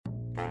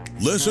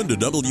Listen to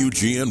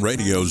WGN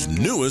Radio's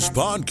newest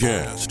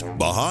podcast,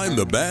 Behind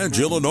the Badge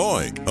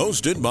Illinois,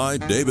 hosted by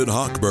David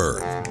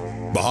Hochberg.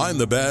 Behind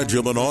the Badge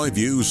Illinois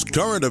views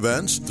current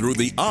events through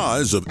the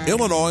eyes of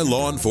Illinois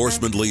law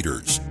enforcement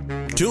leaders.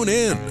 Tune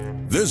in.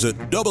 Visit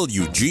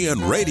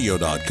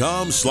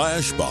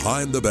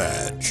WGNRadio.com/Behind the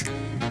Badge.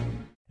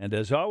 And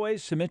as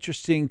always, some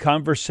interesting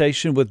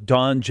conversation with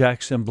Dawn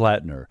Jackson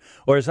Blatner,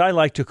 or as I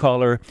like to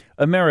call her,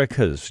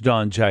 America's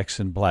Dawn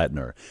Jackson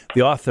Blatner,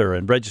 the author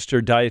and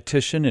registered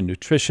dietitian and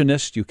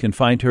nutritionist. You can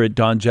find her at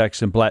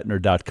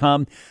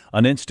DawnJacksonBlatner.com,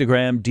 on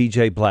Instagram,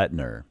 DJ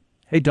Blatner.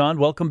 Hey, Dawn,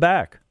 welcome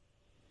back.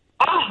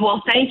 Oh,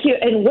 well, thank you.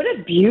 And what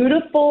a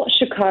beautiful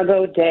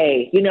Chicago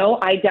day. You know,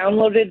 I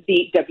downloaded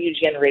the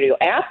WGN Radio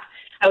app.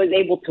 I was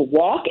able to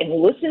walk and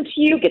listen to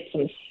you, get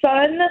some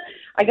sun.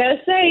 I got to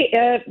say,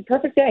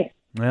 perfect day.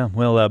 Yeah,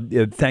 well,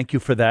 thank you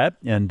for that,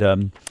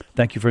 and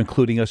thank you for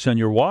including us on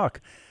your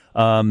walk.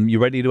 You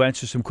ready to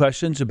answer some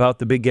questions about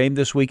the big game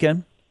this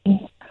weekend?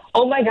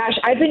 Oh, my gosh.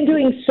 I've been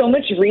doing so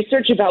much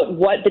research about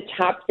what the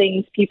top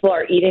things people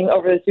are eating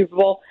over the Super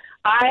Bowl.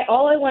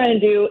 All I want to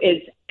do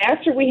is,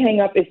 after we hang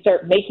up, is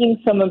start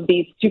making some of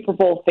these Super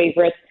Bowl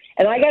favorites.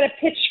 And I got a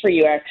pitch for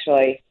you,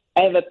 actually.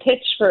 I have a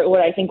pitch for what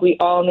I think we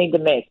all need to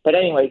make. But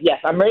anyways, yes,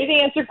 I'm ready to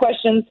answer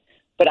questions,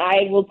 but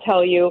I will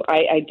tell you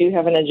I do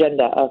have an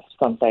agenda of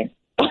something.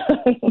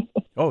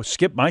 Oh,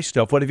 skip my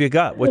stuff. What have you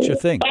got? What's your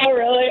thing? Oh,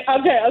 really?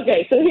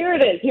 Okay. So here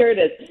it is.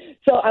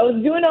 So I was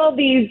doing all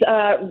these,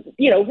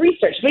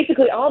 research.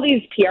 Basically, all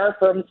these PR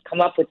firms come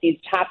up with these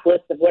top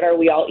lists of what are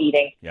we all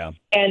eating. Yeah.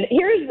 And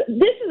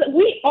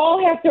we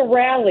all have to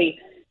rally.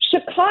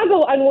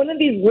 Chicago on one of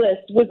these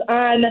lists was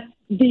on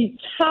the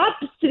top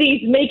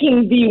cities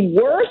making the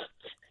worst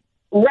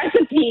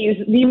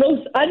recipes, the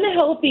most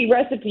unhealthy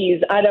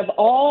recipes out of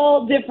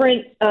all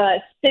different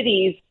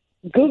cities.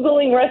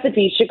 Googling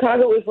recipes,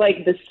 Chicago was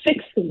like the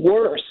sixth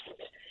worst.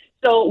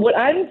 So what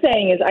I'm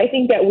saying is I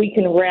think that we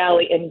can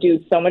rally and do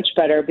so much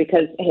better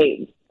because,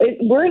 hey,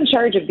 we're in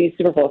charge of these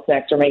Super Bowl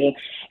snacks we're making.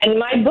 And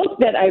my book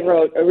that I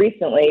wrote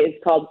recently is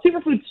called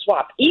Superfood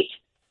Swap. Eat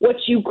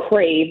what you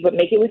crave, but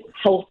make it with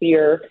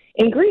healthier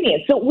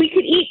ingredients. So we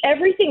could eat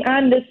everything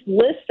on this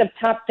list of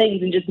top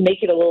things and just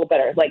make it a little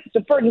better. Like,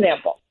 so for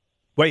example,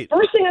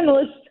 first thing on the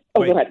list.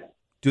 Go ahead.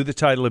 Do the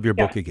title of your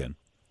book again.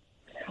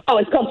 Oh,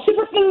 it's called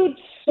Superfood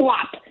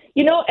Swap.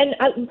 You know, and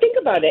think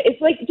about it.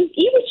 It's like just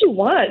eat what you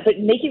want, but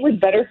make it with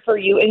better for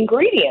you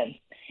ingredients.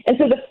 And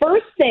so the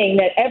first thing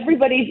that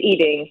everybody's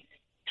eating,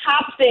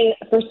 top thing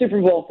for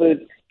Super Bowl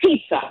foods,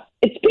 pizza.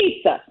 It's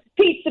pizza,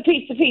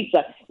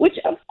 which,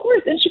 of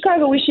course, in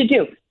Chicago we should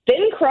do.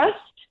 Thin crust,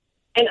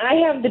 and I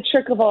have the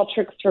trick of all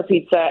tricks for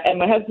pizza, and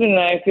my husband and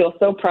I feel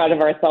so proud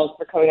of ourselves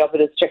for coming up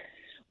with this trick.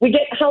 We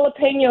get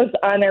jalapenos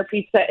on our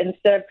pizza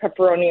instead of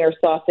pepperoni or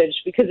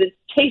sausage because it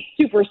tastes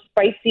super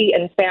spicy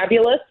and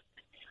fabulous.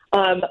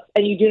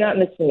 And you do not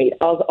miss the meat,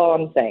 all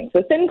I'm saying.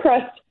 So thin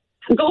crust,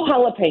 go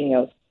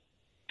jalapenos.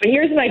 But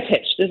here's my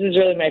pitch. This is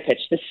really my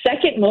pitch. The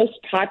second most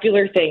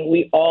popular thing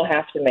we all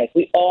have to make.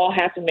 We all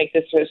have to make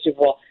this for the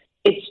Super Bowl.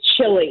 It's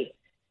chili.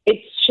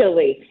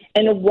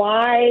 And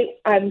why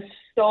I'm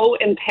so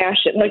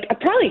impassioned, like I'm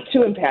probably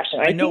too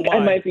impassioned. I think why. I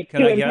might be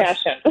too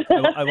impassioned.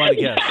 I want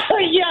to guess.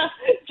 Yeah.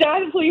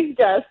 John, please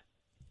guess.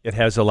 It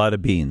has a lot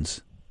of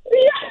beans.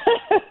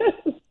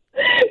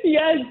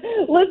 Yes.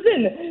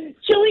 Listen,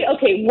 chili.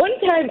 Okay, one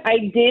time I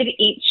did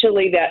eat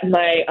chili that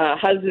my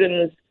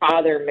husband's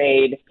father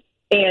made,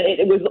 and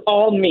it was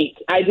all meat.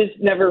 I just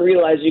never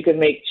realized you could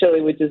make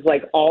chili, which is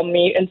like all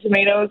meat and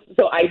tomatoes.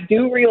 So I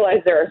do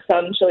realize there are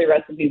some chili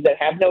recipes that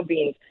have no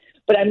beans.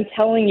 But I'm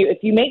telling you,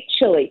 if you make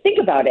chili, think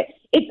about it.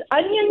 It's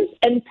onions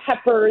and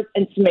peppers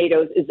and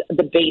tomatoes is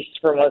the base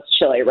for most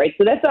chili, right?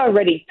 So that's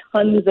already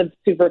tons of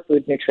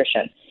superfood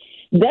nutrition.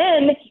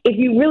 Then, if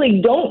you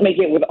really don't make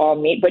it with all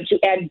meat, but you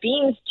add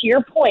beans, to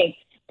your point,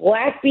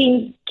 black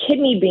beans,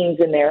 kidney beans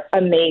in there,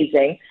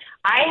 amazing.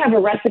 I have a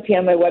recipe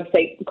on my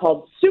website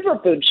called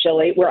Superfood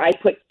Chili where I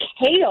put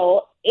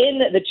kale in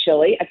the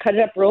chili. I cut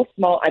it up real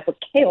small. I put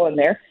kale in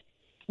there.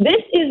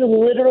 This is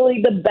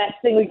literally the best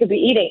thing we could be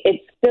eating.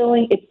 It's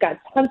filling. It's got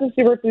tons of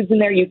superfoods in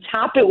there. You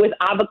top it with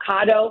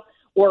avocado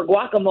or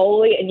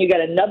guacamole, and you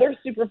got another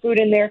superfood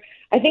in there.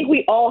 I think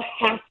we all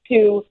have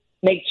to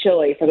make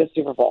chili for the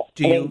Super Bowl.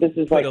 Do you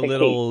put a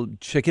little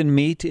chicken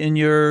meat in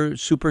your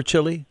super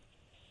chili?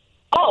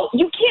 Oh,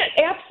 you can.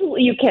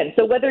 Absolutely, you can.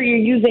 So whether you're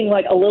using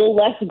like a little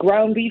less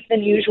ground beef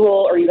than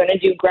usual or you're going to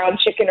do ground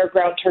chicken or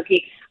ground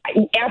turkey,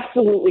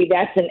 absolutely,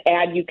 that's an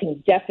ad you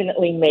can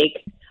definitely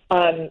make.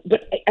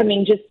 But, I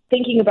mean, just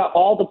thinking about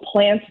all the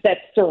plants that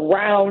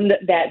surround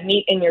that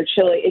meat in your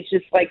chili, it's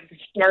just like the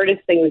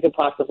smartest thing we could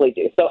possibly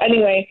do. So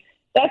anyway,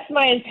 that's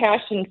my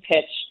impassioned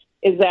pitch,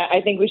 is that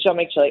I think we should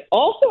make chili.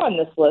 Also on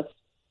this list,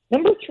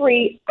 number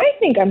 3, I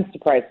think I'm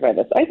surprised by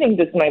this. I think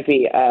this might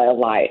be a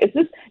lie. Is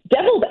this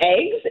deviled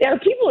eggs? Are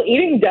people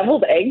eating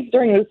deviled eggs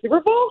during the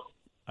Super Bowl?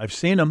 I've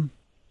seen them.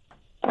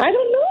 I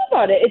don't know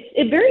about it.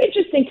 It's very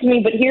interesting to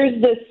me, but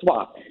here's the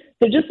swap.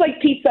 So just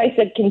like pizza, I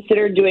said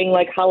consider doing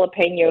like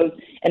jalapenos,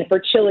 and for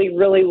chili,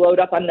 really load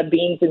up on the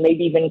beans and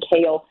maybe even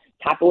kale,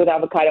 top it with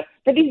avocado.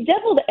 For these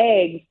deviled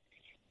eggs,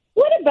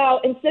 what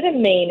about, instead of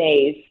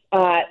mayonnaise,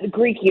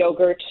 Greek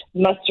yogurt,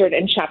 mustard,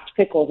 and chopped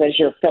pickles as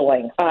your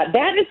filling?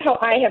 That is how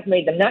I have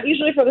made them. Not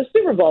usually for the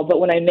Super Bowl, but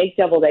when I make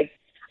deviled eggs.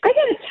 I got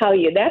to tell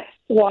you, that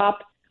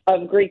swap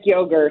of Greek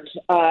yogurt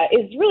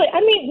is really,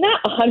 I mean,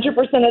 not 100%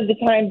 of the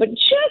time, but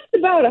just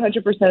about 100%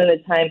 of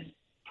the time,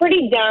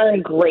 pretty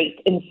darn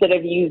great instead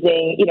of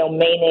using,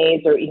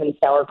 mayonnaise or even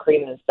sour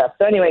cream and stuff.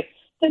 So anyway,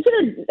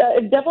 consider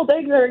deviled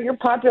eggs are your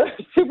popular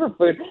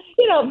superfood.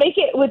 Make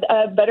it with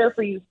a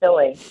better-for-you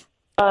filling.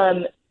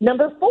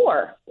 Number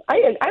 4,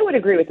 I would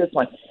agree with this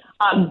one.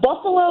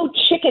 Buffalo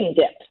chicken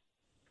dip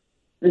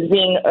is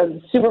being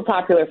super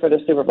popular for the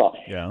Super Bowl.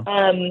 Yeah.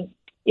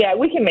 Yeah,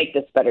 we can make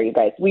this better, you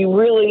guys. We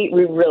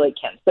really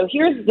can. So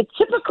here's the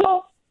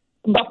typical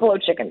buffalo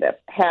chicken dip.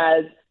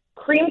 Has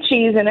cream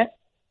cheese in it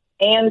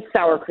and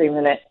sour cream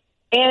in it,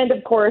 and,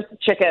 of course,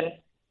 chicken,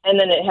 and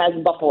then it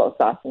has buffalo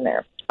sauce in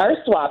there. Our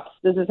swaps,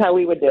 this is how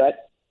we would do it,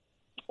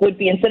 would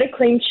be instead of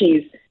cream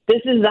cheese,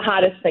 this is the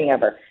hottest thing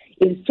ever,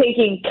 is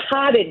taking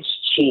cottage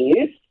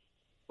cheese,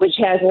 which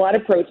has a lot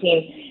of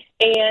protein,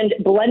 and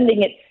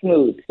blending it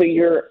smooth. So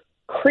your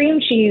cream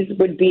cheese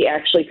would be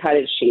actually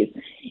cottage cheese.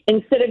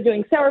 Instead of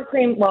doing sour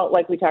cream, well,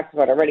 like we talked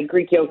about already,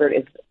 Greek yogurt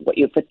is what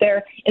you put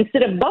there.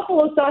 Instead of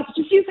buffalo sauce,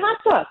 just use hot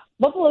sauce.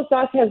 Buffalo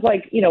sauce has,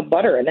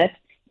 butter in it.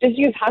 Just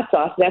use hot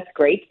sauce. That's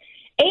great.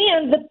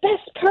 And the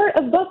best part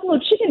of buffalo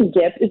chicken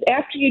dip is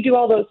after you do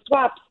all those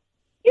swaps,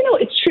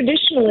 it's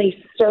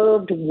traditionally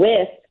served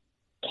with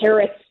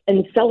carrots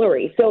and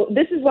celery. So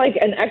this is like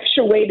an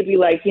extra way to be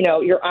like,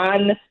 you're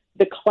on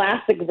the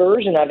classic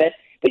version of it,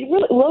 but you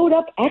really load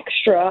up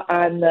extra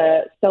on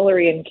the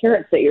celery and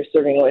carrots that you're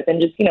serving with, and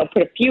just,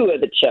 put a few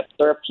of the chips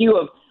or a few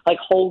of like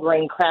whole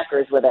grain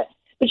crackers with it.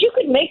 But you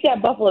could make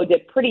that buffalo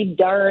dip pretty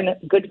darn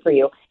good for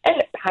you,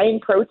 and high in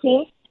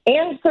protein,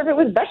 and serve it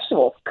with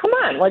vegetables. Come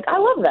on. I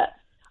love that.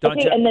 Don,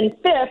 okay. And then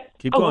 5th.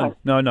 Keep going.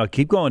 No,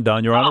 keep going,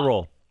 Don. You're on a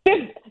roll.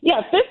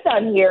 5th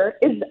on here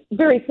is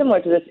very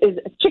similar to this, is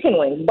chicken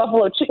wings,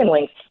 buffalo chicken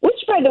wings, which,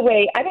 by the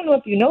way, I don't know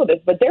if you know this,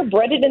 but they're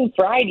breaded and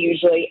fried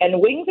usually,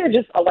 and wings are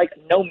just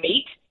no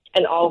meat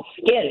and all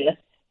skin.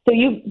 So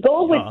you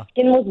go with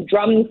skinless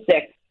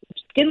drumsticks.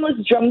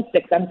 Skinless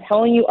drumsticks, I'm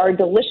telling you, are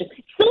delicious.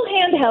 Still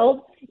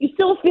handheld. You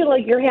still feel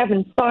like you're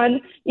having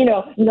fun,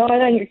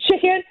 gnawing on your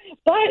chicken,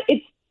 but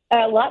it's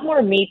a lot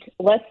more meat,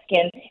 less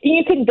skin. And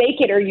you can bake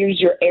it or use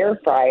your air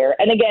fryer.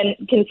 And again,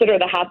 consider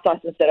the hot sauce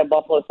instead of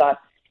buffalo sauce.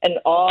 And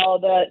all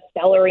the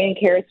celery and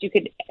carrots you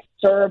could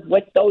serve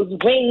with those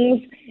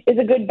wings is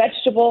a good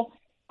vegetable.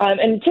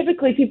 And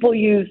typically people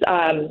use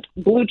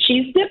blue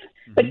cheese dip,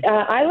 but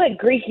I like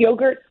Greek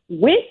yogurt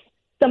with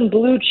some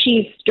blue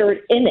cheese stirred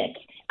in it.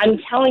 I'm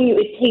telling you,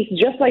 it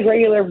tastes just like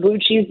regular blue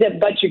cheese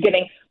dip, but you're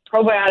getting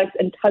probiotics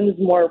and tons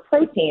more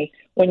protein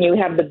when you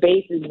have the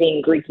bases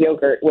being Greek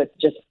yogurt with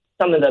just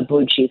some of the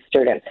blue cheese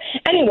stirred in.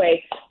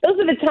 Anyway, those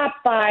are the top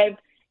 5.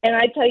 And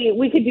I tell you,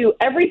 we could do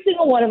every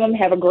single one of them,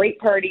 have a great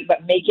party,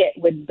 but make it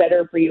with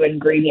better-for-you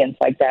ingredients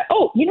like that.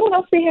 Oh, you know what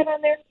else they had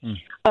on there?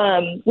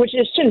 Which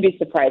is, shouldn't be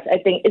surprised. I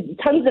think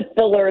it's tons of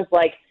fillers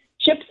like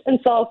chips and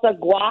salsa,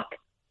 guac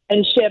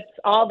and chips,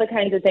 all the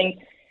kinds of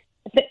things.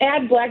 To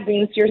add black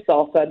beans to your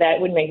salsa,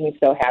 that would make me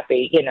so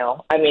happy,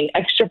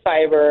 extra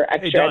fiber,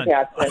 extra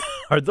antioxidants.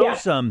 Are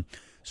those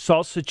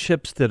salsa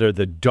chips that are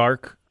the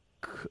dark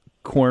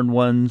corn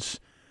ones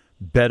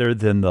better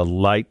than the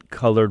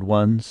light-colored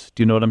ones?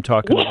 Do you know what I'm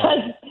talking about?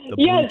 The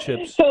blue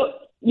chips? So,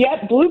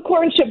 blue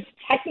corn chips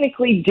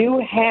technically do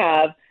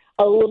have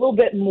a little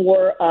bit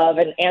more of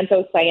an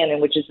anthocyanin,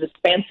 which is this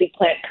fancy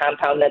plant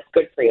compound that's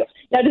good for you.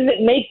 Now, does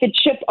it make the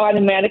chip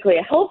automatically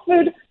a health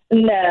food?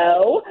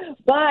 No,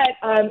 but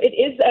it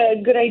is a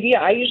good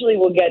idea. I usually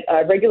will get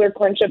regular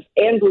corn chips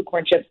and blue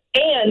corn chips.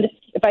 And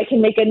if I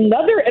can make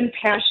another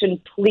impassioned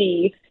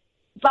plea,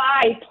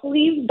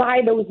 please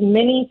buy those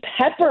mini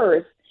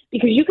peppers,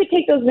 because you could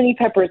take those mini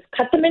peppers,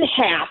 cut them in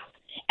half,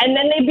 and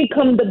then they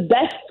become the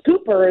best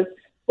scoopers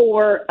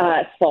for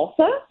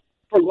salsa,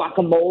 for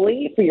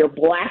guacamole, for your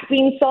black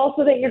bean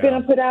salsa that you're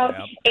going to put out,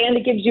 and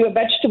it gives you a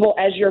vegetable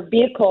as your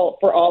vehicle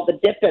for all the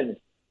dipping.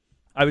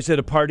 I was at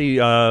a party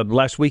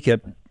last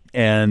weekend,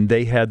 and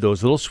they had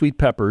those little sweet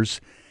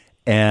peppers,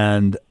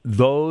 and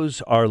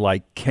those are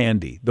like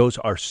candy. Those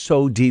are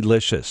so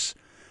delicious.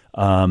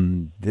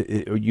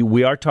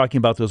 We are talking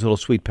about those little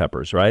sweet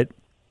peppers, right?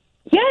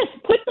 Yes,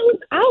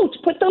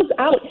 put those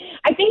out.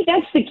 I think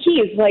that's the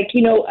key is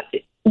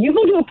you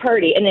go to a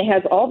party and it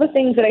has all the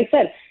things that I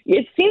said.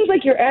 It seems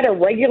like you're at a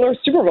regular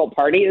Super Bowl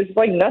party. It's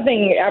like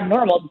nothing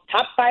abnormal.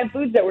 Top 5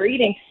 foods that we're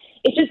eating.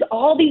 It's just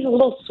all these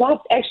little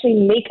swaps actually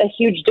make a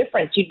huge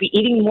difference. You'd be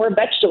eating more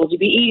vegetables. You'd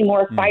be eating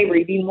more fiber.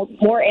 You'd be eating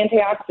more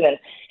antioxidants.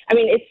 I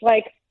mean, it's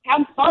like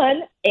have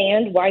fun,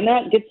 and why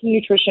not get some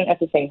nutrition at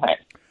the same time?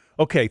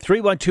 Okay,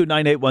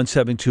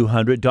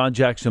 312-981-7200. Dawn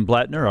Jackson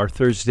Blatner, our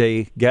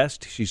Thursday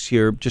guest. She's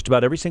here just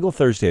about every single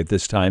Thursday at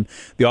this time.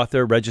 The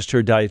author,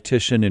 registered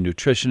dietitian, and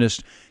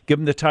nutritionist. Give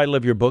them the title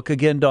of your book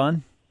again,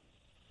 Dawn.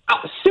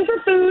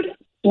 Superfood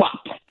Swap.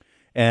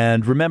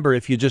 And remember,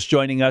 if you're just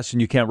joining us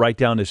and you can't write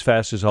down as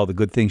fast as all the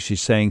good things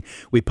she's saying,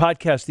 we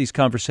podcast these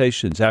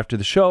conversations after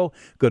the show.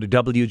 Go to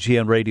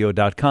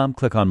WGNradio.com,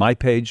 click on my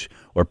page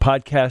or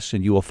podcasts,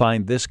 and you will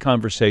find this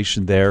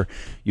conversation there.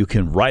 You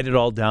can write it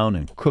all down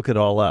and cook it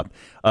all up.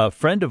 A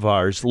friend of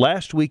ours,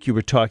 last week you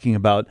were talking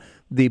about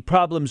the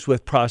problems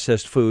with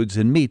processed foods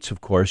and meats,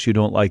 of course. You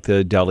don't like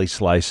the deli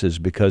slices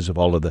because of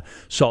all of the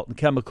salt and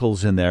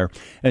chemicals in there.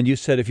 And you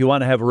said if you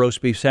want to have a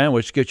roast beef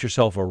sandwich, get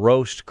yourself a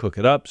roast, cook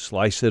it up,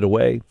 slice it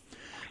away.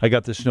 I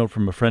got this note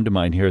from a friend of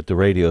mine here at the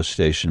radio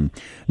station.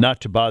 Not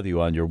to bother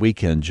you on your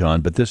weekend, John,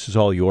 but this is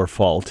all your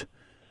fault.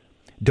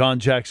 Dawn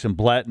Jackson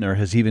Blatner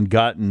has even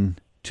gotten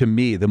to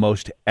me, the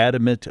most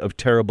adamant of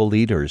terrible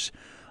leaders.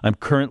 I'm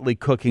currently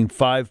cooking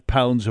 5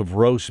 pounds of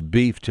roast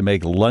beef to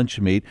make lunch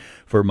meat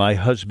for my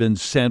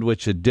husband's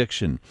sandwich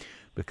addiction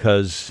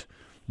because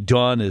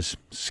Dawn is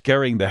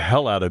scaring the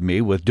hell out of me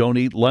with don't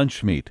eat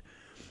lunch meat.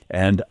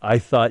 And I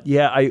thought,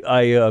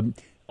 and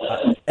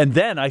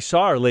then I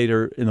saw her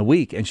later in the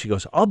week and she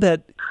goes, so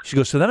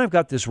then I've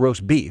got this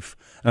roast beef.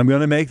 I'm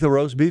going to make the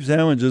roast beef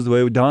sandwiches the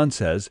way Dawn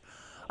says.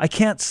 I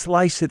can't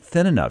slice it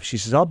thin enough. She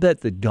says, I'll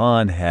bet that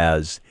Dawn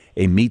has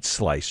a meat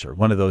slicer,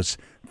 one of those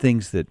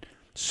things that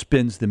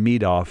spins the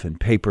meat off in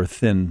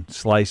paper-thin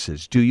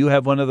slices. Do you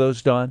have one of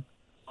those, Dawn?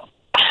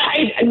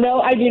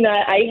 No, I do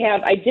not.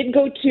 I did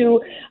go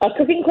to a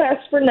cooking class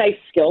for knife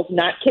skills,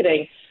 not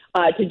kidding,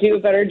 to do a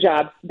better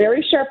job.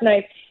 Very sharp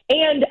knife.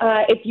 And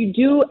if you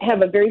do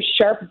have a very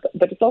sharp,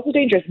 but it's also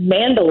dangerous,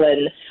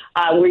 mandolin,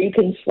 where you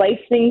can slice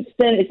things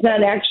thin, it's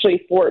not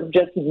actually for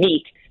just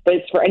meat, but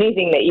it's for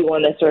anything that you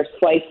want to sort of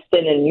slice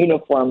thin and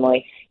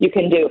uniformly, you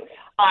can do.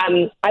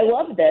 I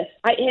love this.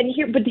 But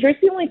here's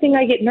the only thing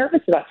I get nervous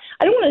about.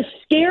 I don't want to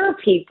scare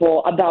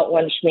people about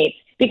lunch meat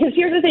because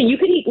here's the thing. You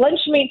could eat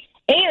lunch meat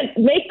and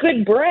make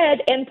good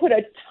bread and put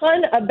a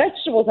ton of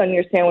vegetables on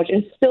your sandwich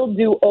and still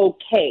do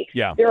okay.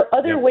 Yeah. There are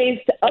other ways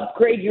to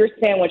upgrade your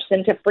sandwich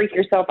than to freak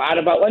yourself out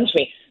about lunch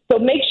meat. So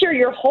make sure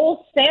your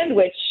whole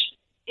sandwich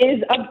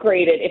is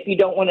upgraded if you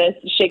don't want to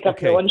shake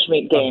up your lunch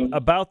meat game.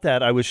 About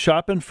that, I was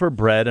shopping for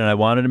bread, and I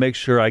wanted to make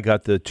sure I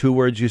got the 2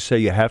 words you say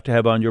you have to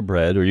have on your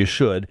bread, or you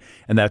should,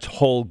 and that's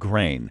whole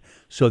grain.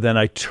 So then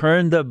I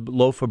turned the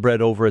loaf of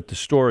bread over at the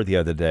store the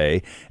other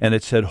day, and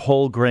it said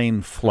whole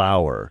grain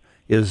flour.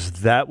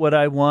 Is that what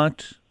I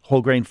want?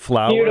 Whole grain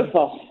flour?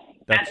 Beautiful.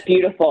 That's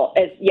beautiful.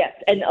 Yes,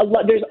 and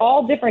there's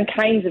all different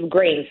kinds of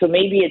grains. So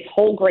maybe it's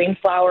whole grain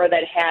flour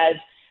that has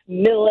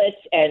millet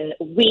and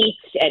wheat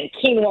and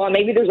quinoa.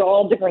 Maybe there's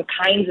all different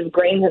kinds of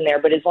grains in there,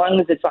 but as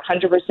long as it's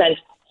 100%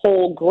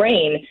 whole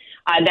grain,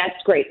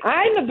 that's great.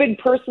 I'm a big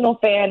personal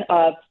fan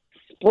of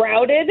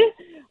sprouted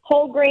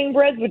whole grain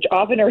breads, which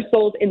often are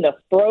sold in the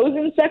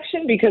frozen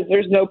section because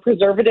there's no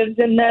preservatives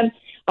in them,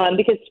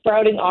 because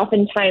sprouting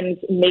oftentimes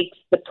makes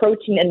the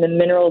protein and the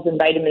minerals and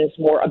vitamins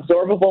more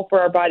absorbable for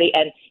our body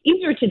and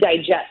easier to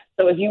digest.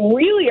 So if you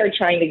really are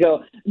trying to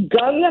go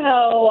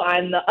gung-ho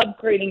on the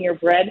upgrading your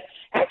bread,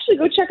 actually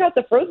go check out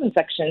the frozen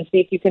section and see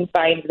if you can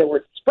find the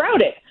word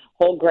sprouted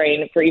whole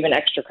grain for even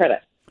extra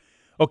credit.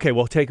 Okay,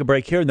 we'll take a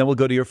break here, and then we'll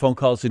go to your phone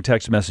calls and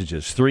text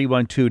messages,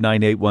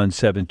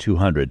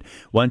 312-981-7200.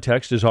 One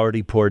text is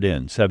already poured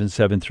in,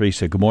 773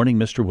 said, "Good morning,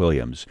 Mr.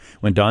 Williams.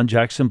 When Dawn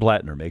Jackson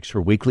Blatner makes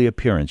her weekly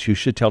appearance, you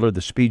should tell her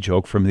the speed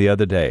joke from the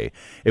other day.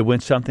 It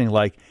went something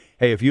like,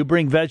 hey, if you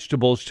bring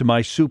vegetables to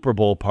my Super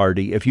Bowl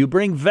party,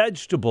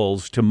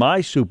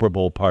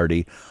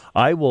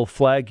 I will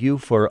flag you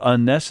for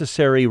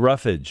unnecessary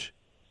roughage."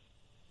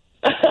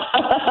 That's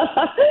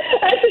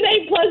an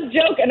A-plus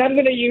joke, and I'm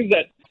going to use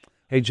it.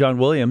 Hey, John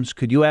Williams,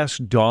 could you ask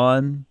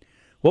Dawn,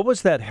 what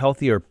was that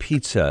healthier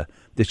pizza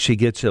that she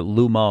gets at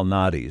Lou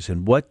Malnati's,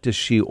 and what does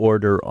she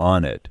order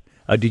on it?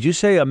 Did you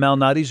say a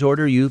Malnati's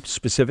order you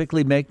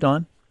specifically make,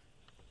 Dawn?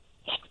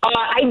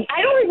 I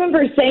don't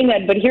remember saying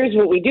that, but here's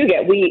what we do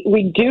get.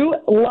 We do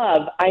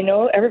love, I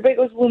know everybody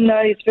goes Lou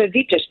Malnati's for the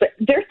deep dish, but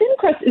their thin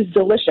crust is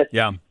delicious.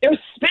 Yeah. Their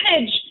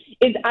spinach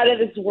is out of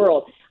this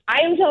world.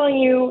 I am telling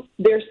you,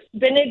 their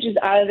spinach is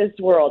out of this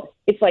world.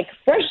 It's like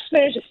fresh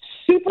spinach,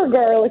 super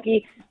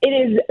garlicky. It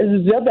is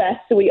the best,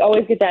 so we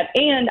always get that.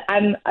 And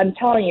I'm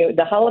telling you,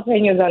 the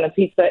jalapenos on a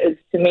pizza is,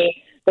 to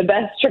me, the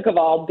best trick of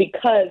all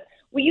because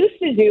we used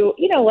to do,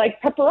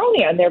 like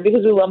pepperoni on there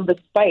because we love the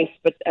spice.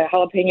 But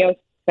jalapenos,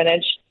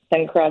 spinach,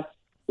 thin crust,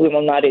 Lou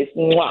Malnati's,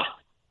 mwah.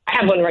 I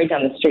have one right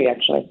down the street,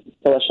 actually.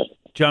 Delicious.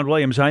 John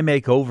Williams, I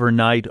make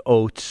overnight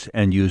oats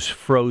and use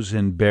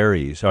frozen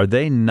berries. Are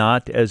they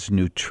not as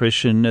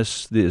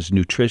nutritious,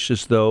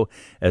 though,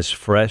 as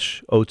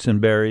fresh oats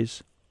and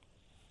berries?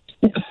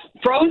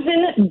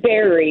 Frozen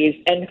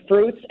berries and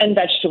fruits and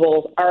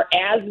vegetables are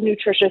as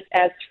nutritious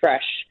as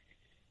fresh,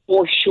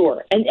 for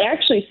sure. And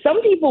actually,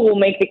 some people will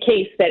make the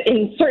case that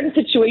in certain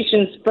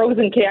situations,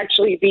 frozen can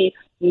actually be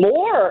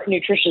more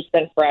nutritious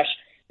than fresh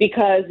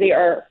because they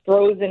are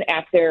frozen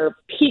at their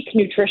peak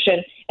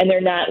nutrition, and they're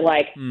not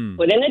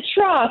put in a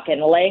truck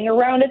and laying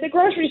around at the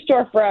grocery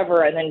store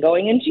forever and then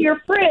going into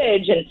your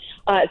fridge. And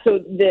so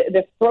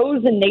the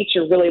frozen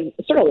nature really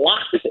sort of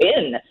locks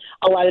in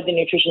a lot of the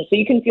nutrition. So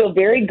you can feel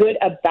very good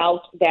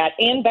about that,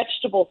 and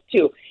vegetables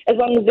too, as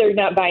long as they're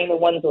not buying the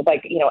ones with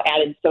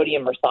added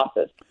sodium or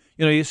sauces.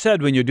 You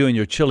said when you're doing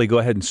your chili, go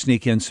ahead and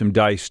sneak in some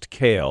diced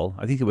kale.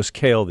 I think it was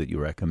kale that you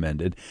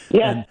recommended.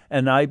 Yeah.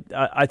 And I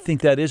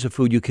think that is a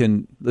food you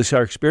can, at least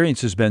our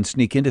experience has been,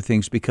 sneak into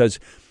things because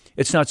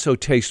it's not so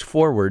taste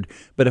forward.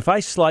 But if I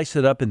slice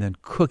it up and then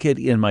cook it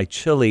in my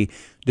chili,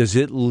 does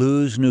it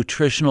lose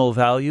nutritional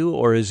value,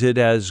 or is it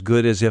as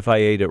good as if I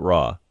ate it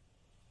raw?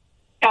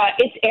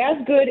 It's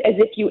as good as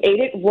if you ate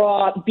it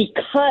raw,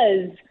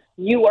 because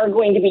you are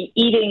going to be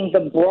eating the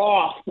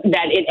broth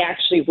that it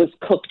actually was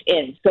cooked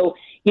in. So,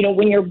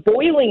 when you're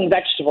boiling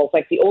vegetables,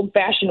 like the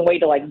old-fashioned way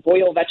to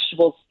boil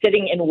vegetables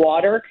sitting in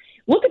water,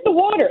 look at the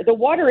water. The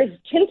water is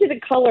tinted a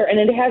color, and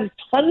it has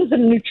tons of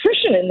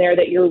nutrition in there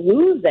that you're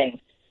losing.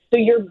 So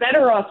you're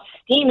better off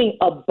steaming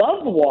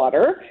above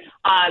water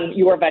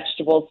your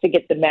vegetables to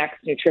get the max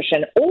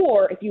nutrition.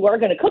 Or if you are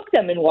going to cook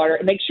them in water,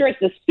 make sure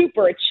it's a soup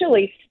or a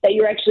chili that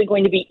you're actually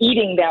going to be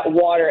eating that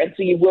water, and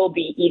so you will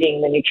be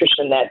eating the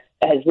nutrition that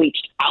has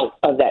leached out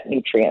of that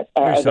nutrient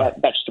or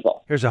that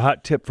vegetable. Here's a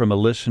hot tip from a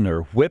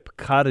listener. Whip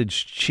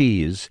cottage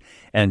cheese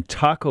and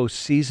taco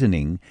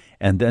seasoning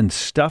and then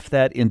stuff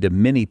that into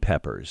mini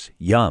peppers.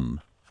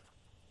 Yum.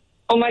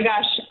 Oh, my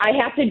gosh, I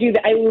have to do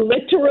that. I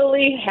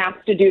literally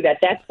have to do that.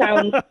 That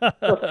sounds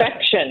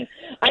perfection.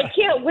 I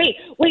can't wait.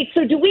 Wait,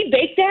 so do we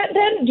bake that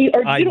then? You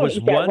don't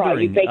eat that raw.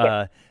 You bake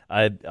it.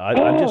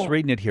 I'm just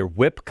reading it here.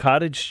 Whip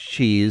cottage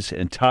cheese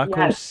and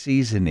taco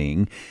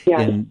seasoning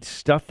and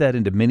stuff that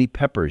into mini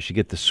peppers. You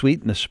get the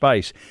sweet and the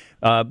spice.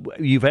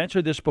 You've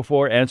answered this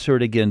before. Answer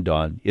it again,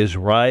 Dawn. Is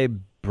rye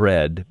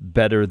bread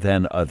better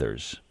than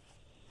others?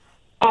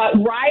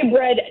 Rye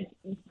bread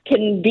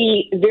can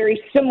be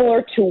very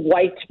similar to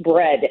white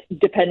bread,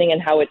 depending on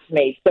how it's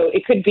made. So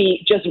it could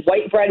be just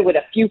white bread with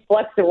a few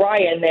flecks of rye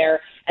in there,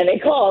 and they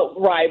call it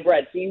rye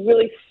bread. So you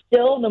really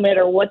still, no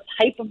matter what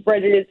type of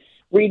bread it is,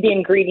 read the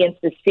ingredients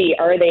to see,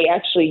 are they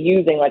actually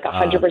using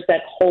 100%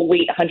 whole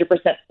wheat,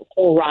 100%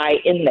 whole rye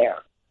in there?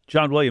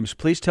 John Williams,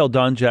 please tell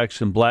Don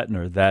Jackson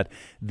Blatner that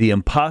the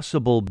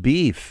Impossible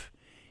beef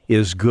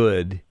is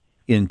good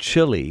in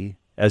chili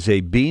as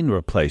a bean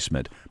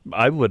replacement.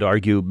 I would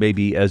argue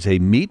maybe as a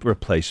meat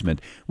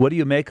replacement. What do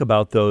you make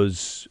about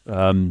those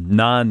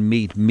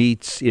non-meat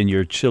meats in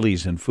your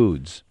chilies and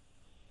foods?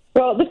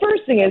 Well, the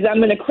first thing is I'm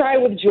going to cry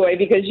with joy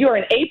because you are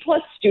an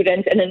A-plus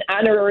student and an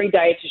honorary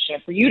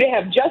dietitian. For you to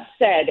have just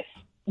said,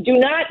 do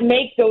not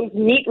make those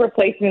meat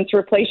replacements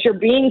replace your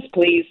beans,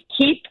 please.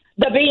 Keep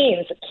the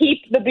beans.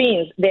 Keep the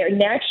beans. They're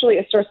naturally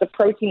a source of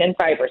protein and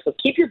fiber. So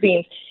keep your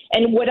beans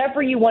and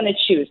whatever you want to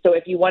choose. So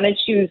if you want to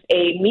choose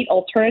a meat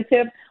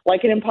alternative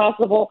like an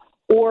Impossible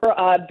or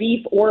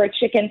beef or a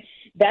chicken,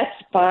 that's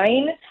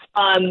fine.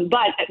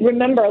 But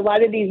remember, a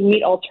lot of these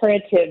meat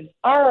alternatives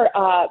are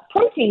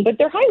protein, but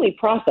they're highly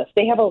processed.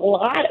 They have a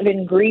lot of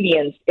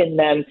ingredients in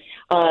them.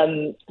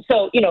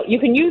 So, you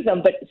can use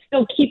them, but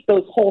still keep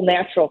those whole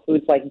natural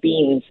foods like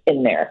beans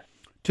in there.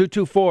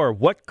 224,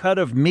 what cut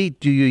of meat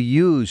do you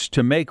use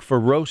to make for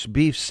roast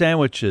beef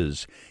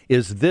sandwiches?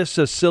 Is this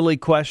a silly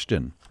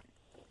question?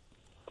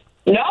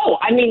 No.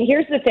 I mean,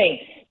 here's the thing.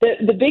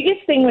 The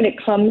biggest thing when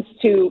it comes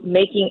to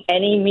making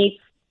any meat,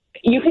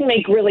 you can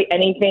make really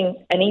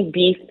anything, any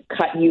beef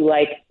cut you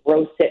like,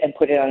 roast it and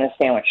put it on a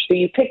sandwich. So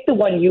you pick the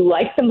one you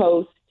like the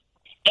most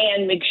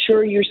and make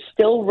sure you're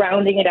still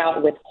rounding it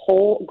out with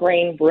whole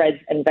grain breads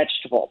and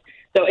vegetables.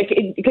 So it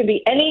could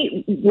be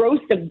any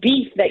roast of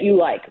beef that you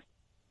like.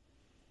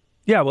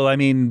 Yeah, well, I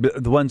mean,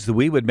 the ones that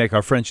we would make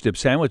our French dip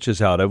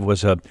sandwiches out of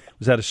was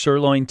that a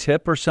sirloin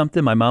tip or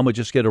something? My mom would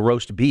just get a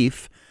roast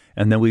beef,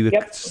 and then we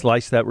would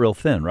slice that real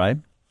thin, right?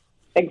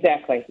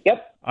 Exactly.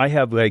 Yep. I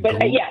have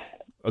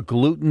a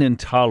gluten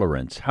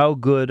intolerance. How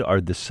good are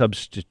the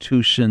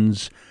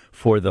substitutions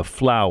for the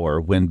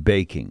flour when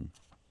baking?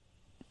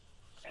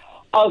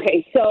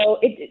 Okay, so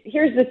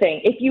here's the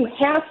thing. If you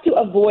have to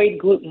avoid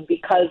gluten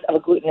because of a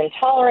gluten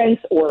intolerance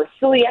or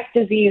celiac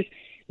disease,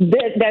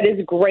 that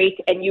is great,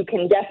 and you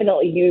can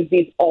definitely use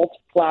these alt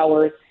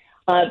flours.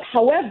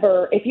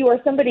 However, if you are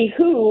somebody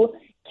who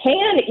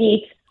can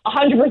eat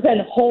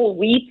 100% whole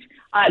wheat,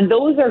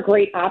 those are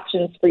great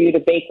options for you to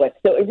bake with.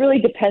 So it really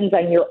depends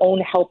on your own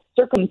health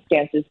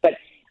circumstances. But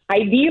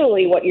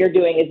ideally, what you're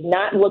doing is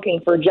not looking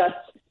for just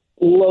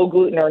low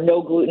gluten or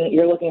no gluten.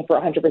 You're looking for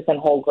 100%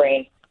 whole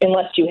grain,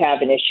 unless you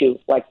have an issue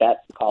like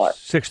that, caller.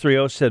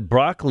 630 said,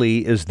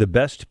 broccoli is the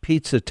best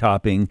pizza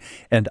topping,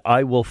 and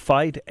I will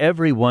fight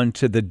everyone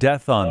to the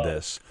death on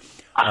this.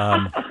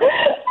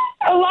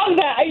 I love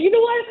that. You know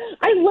what?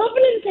 I love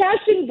an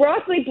impassioned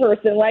broccoli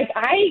person.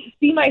 I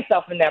see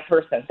myself in that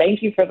person.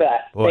 Thank you for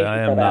that. Boy, I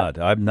am not.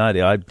 I'm not.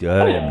 I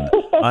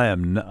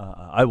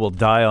will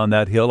die on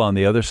that hill on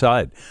the other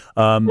side.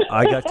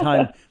 I got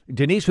time.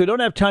 Denise, we don't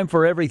have time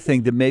for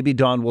everything that maybe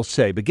Dawn will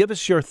say, but give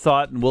us your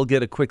thought and we'll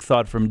get a quick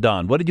thought from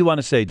Dawn. What did you want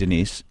to say,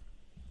 Denise?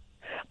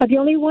 The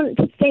only one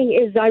thing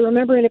is I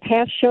remember in a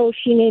past show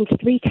she named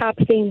 3 top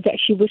things that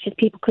she wishes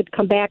people could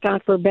come back on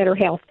for better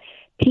health.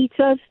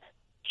 Pizzas,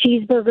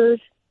 cheeseburgers,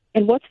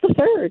 and what's the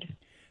third?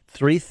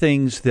 3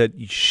 things that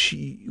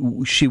she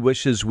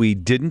wishes we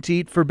didn't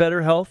eat for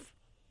better health?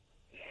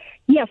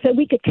 Yes, that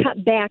we could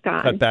cut back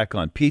on. Cut back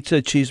on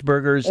pizza,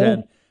 cheeseburgers,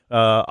 and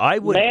I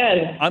would.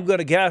 Man. I'm going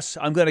to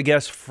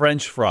guess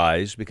French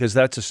fries because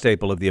that's a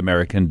staple of the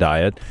American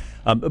diet.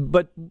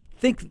 But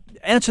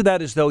answer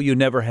that as though you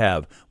never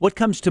have. What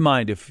comes to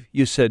mind if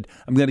you said,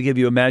 "I'm going to give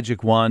you a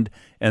magic wand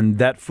and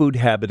that food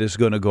habit is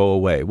going to go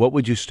away"? What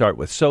would you start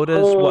with?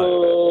 Sodas? What?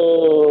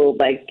 Oh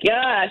my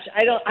gosh!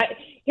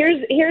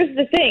 Here's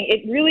the thing.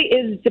 It really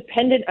is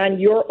dependent on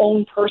your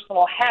own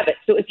personal habit.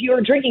 So if you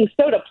are drinking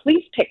soda,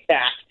 please pick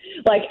back.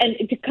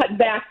 And to cut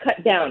back,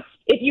 cut down.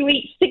 If you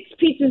eat 6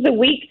 pizzas a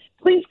week,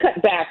 please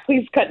cut back,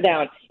 please cut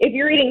down. If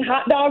you're eating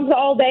hot dogs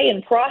all day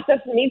and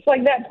processed meats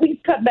like that, please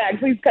cut back,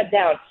 please cut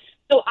down.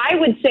 So I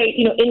would say,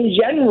 in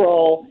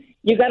general,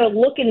 you got to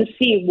look and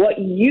see what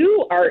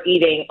you are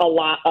eating a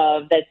lot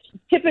of that's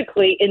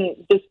typically in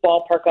this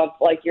ballpark of,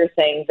 like you're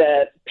saying,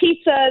 the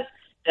pizzas,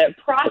 the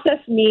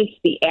processed meats,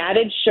 the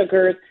added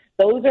sugars.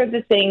 Those are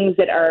the things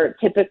that are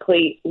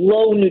typically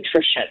low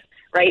nutrition,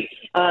 right?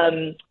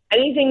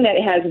 Anything that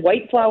has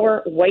white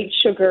flour, white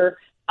sugar,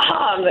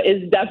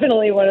 is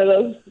definitely one of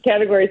those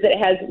categories that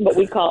has what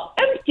we call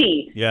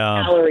empty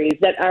calories,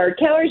 that are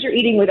calories you're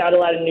eating without a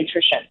lot of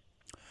nutrition.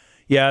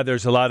 Yeah,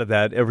 there's a lot of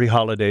that. Every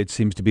holiday, it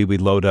seems to be, we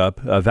load up.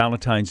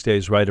 Valentine's Day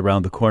is right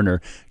around the corner.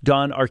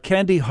 Dawn, are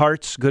candy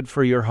hearts good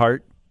for your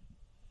heart?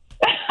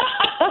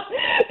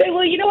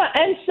 Well, you know what?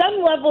 On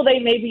some level, they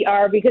maybe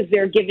are, because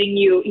they're giving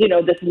you,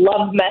 this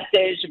love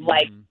message of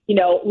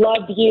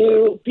love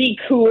you, be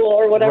cool,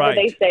 or whatever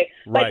they say.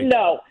 But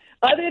no,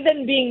 other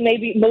than being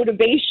maybe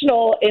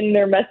motivational in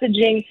their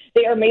messaging,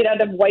 they are made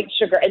out of white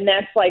sugar. And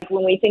that's like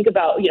when we think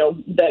about,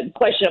 the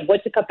question of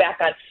what to cut back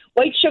on,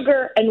 white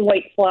sugar and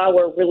white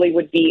flour really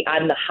would be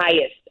on the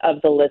highest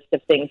of the list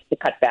of things to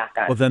cut back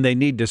on. Well, then they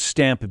need to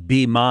stamp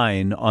 "Be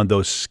Mine" on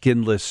those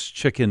skinless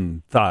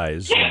chicken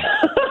thighs.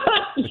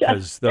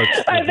 Because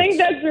I think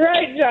that's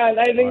right, John.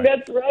 I think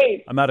that's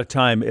right. I'm out of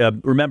time.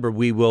 Remember,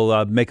 we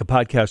will make a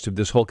podcast of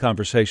this whole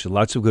conversation.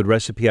 Lots of good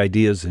recipe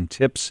ideas and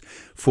tips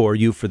for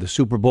you for the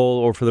Super Bowl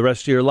or for the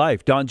rest of your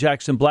life. Dawn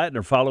Jackson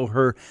Blatner. Follow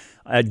her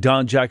at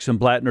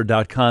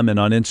DawnJacksonBlatner.com and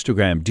on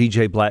Instagram,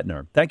 DJ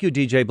Blatner. Thank you,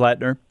 DJ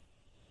Blatner.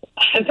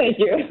 Thank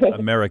you.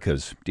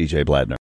 America's DJ Blatner.